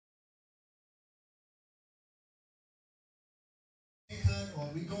or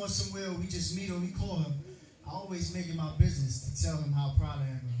we going somewhere, or we just meet or we call him, I always make it my business to tell him how proud I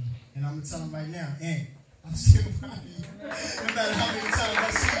am of him. And I'm going to tell him right now, and I'm still proud of you. No matter how many times I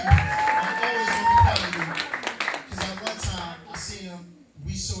see you, I'm always going to be proud of you. Because at one time, I seen him,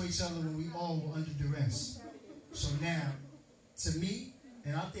 we saw each other when we all were under duress. So now, to me,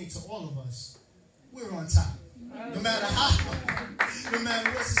 and I think to all of us, we're on top. No matter how, no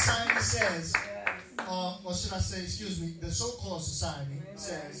matter what society says, or should I say, excuse me, the so-called society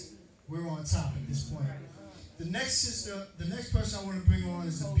says, we're on top at this point. The next person I want to bring on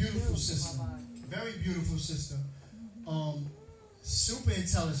is a beautiful sister. Very beautiful sister. Super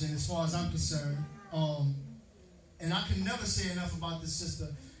intelligent as far as I'm concerned. And I can never say enough about this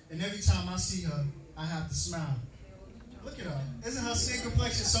sister. And every time I see her, I have to smile. Look at her. Isn't her skin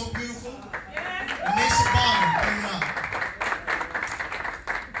complexion so beautiful? Nisha Barber coming up.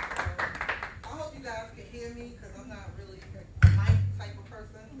 I hope you guys can hear me because I'm not really a mic type of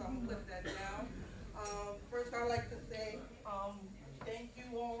person, so I'm going to put that down. First, I'd like to say thank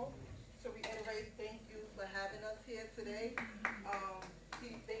you all. To reiterate, thank you for having us here today.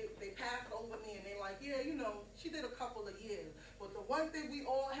 They passed over me and they're like, yeah, you know, she did a couple of years. But the one thing we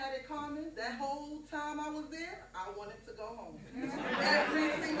all had in common, that whole time I was there, I wanted to go home.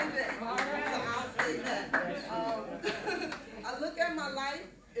 Every single day. So I'll say that. I look at my life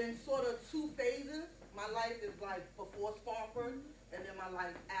in sort of two phases. My life is like before Spofford and then my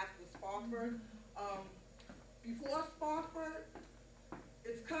life after Spofford. Before Spofford,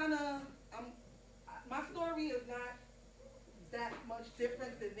 it's kind of, my story is not that much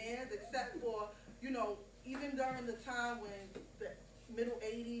different than theirs, except for, you know, even during the time when the middle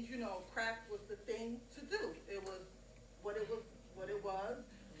 80s, you know, crack was the thing to do. It was what it was,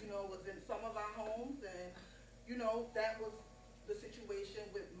 you know, it was in some of our homes, and, you know, that was the situation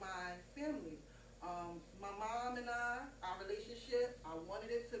with my family. My mom and I, our relationship, I wanted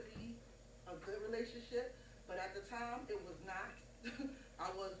it to be a good relationship, but at the time, it was not.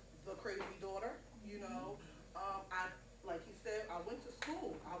 I was the crazy daughter, you know. Like he said, I went to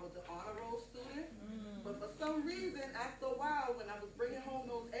school. I was an honor roll student, but for some reason, after a while, when I was bringing home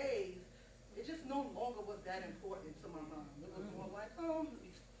those A's, it just no longer was that important to my mom. It was more like, oh,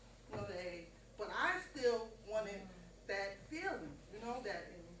 another A. But I still wanted that feeling, you know, that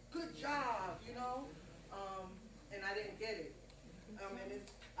good job, you know, and I didn't get it.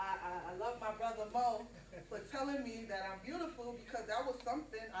 I love my brother Mo for telling me that I'm beautiful because that was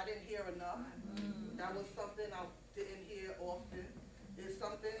something I didn't hear enough. That was something I didn't hear often. It's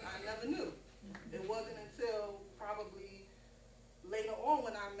something I never knew. It wasn't until probably later on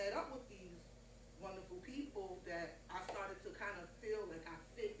when I met up with these wonderful people that I started to kind of feel like I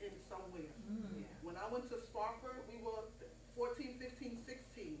fit in somewhere. When I went to Spofford, we were 14, 15,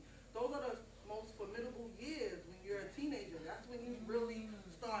 16. Those are the most formidable years when you're a teenager. That's when you really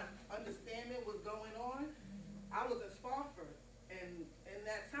start understanding what's going on. I was in Spofford, and in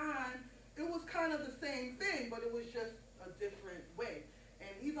that time, it was kind of the same thing, but it was just a different way.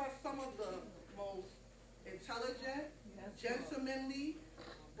 And these are some of the most intelligent, gentlemanly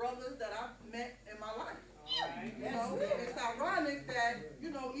brothers that I've met in my life. You know, it's ironic that,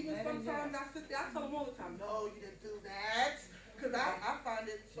 you know, even sometimes I sit there, I tell them all the time, no, you didn't do that, because I find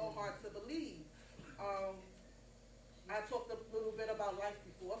it so hard to believe. I talked a little bit about life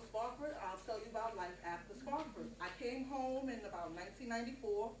before Spofford. I'll tell you about life after Spofford. I came home in about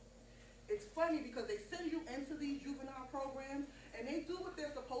 1994. It's funny because they send you into these juvenile programs, and they do what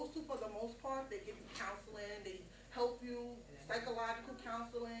they're supposed to for the most part. They give you counseling, they help you, psychological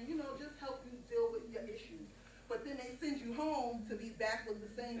counseling, you know, just help you deal with your issues. But then they send you home to be back with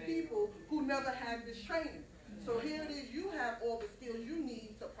the same people who never had this training. So here it is, you have all the skills you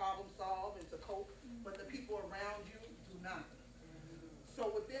need to problem solve and to cope, but the people around you do not.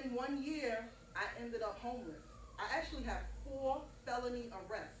 So within 1 year, I ended up homeless. I actually had 4 felony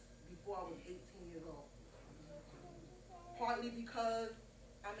arrests before I was 18 years old. Partly because,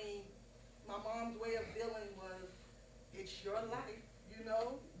 I mean, my mom's way of dealing was, it's your life, you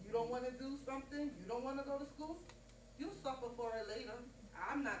know? You don't want to do something, you don't want to go to school, you'll suffer for it later.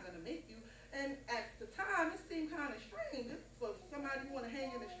 I'm not going to make you. And at the time, it seemed kind of strange. For somebody who want to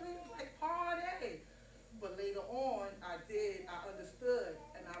hang in the street, it's like party. But later on, I understood,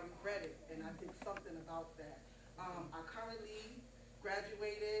 and I regretted, and I did something about that. I currently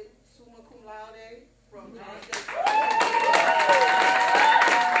graduated summa cum laude from John Jay.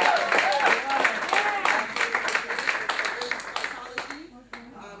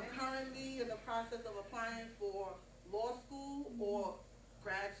 I'm currently in the process of applying for law school or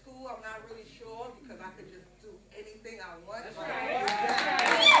grad school. I'm not really sure because I could just do anything I want. That's right.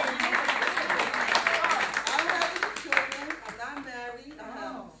 I don't have any children. I'm not married. I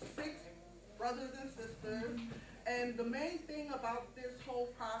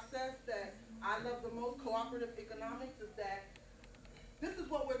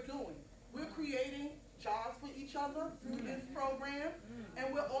each other through this program,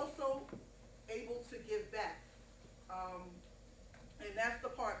 and we're also able to give back. And that's the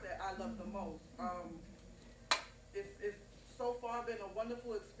part that I love the most. It's so far been a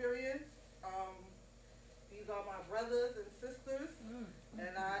wonderful experience. These are my brothers and sisters, and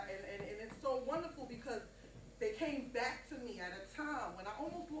it's so wonderful because they came back to me at a time when I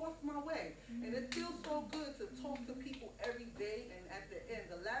almost lost my way. And it feels so good to talk to people every day, and at the end,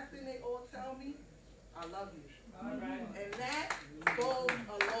 the last thing they all tell me, I love you. All right. And that goes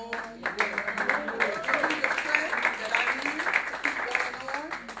a long way. It gave me the strength that I need to keep going on.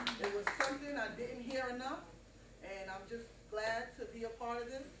 It was something I didn't hear enough, and I'm just glad to be a part of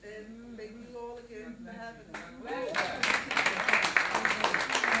this, and thank you all again for having me.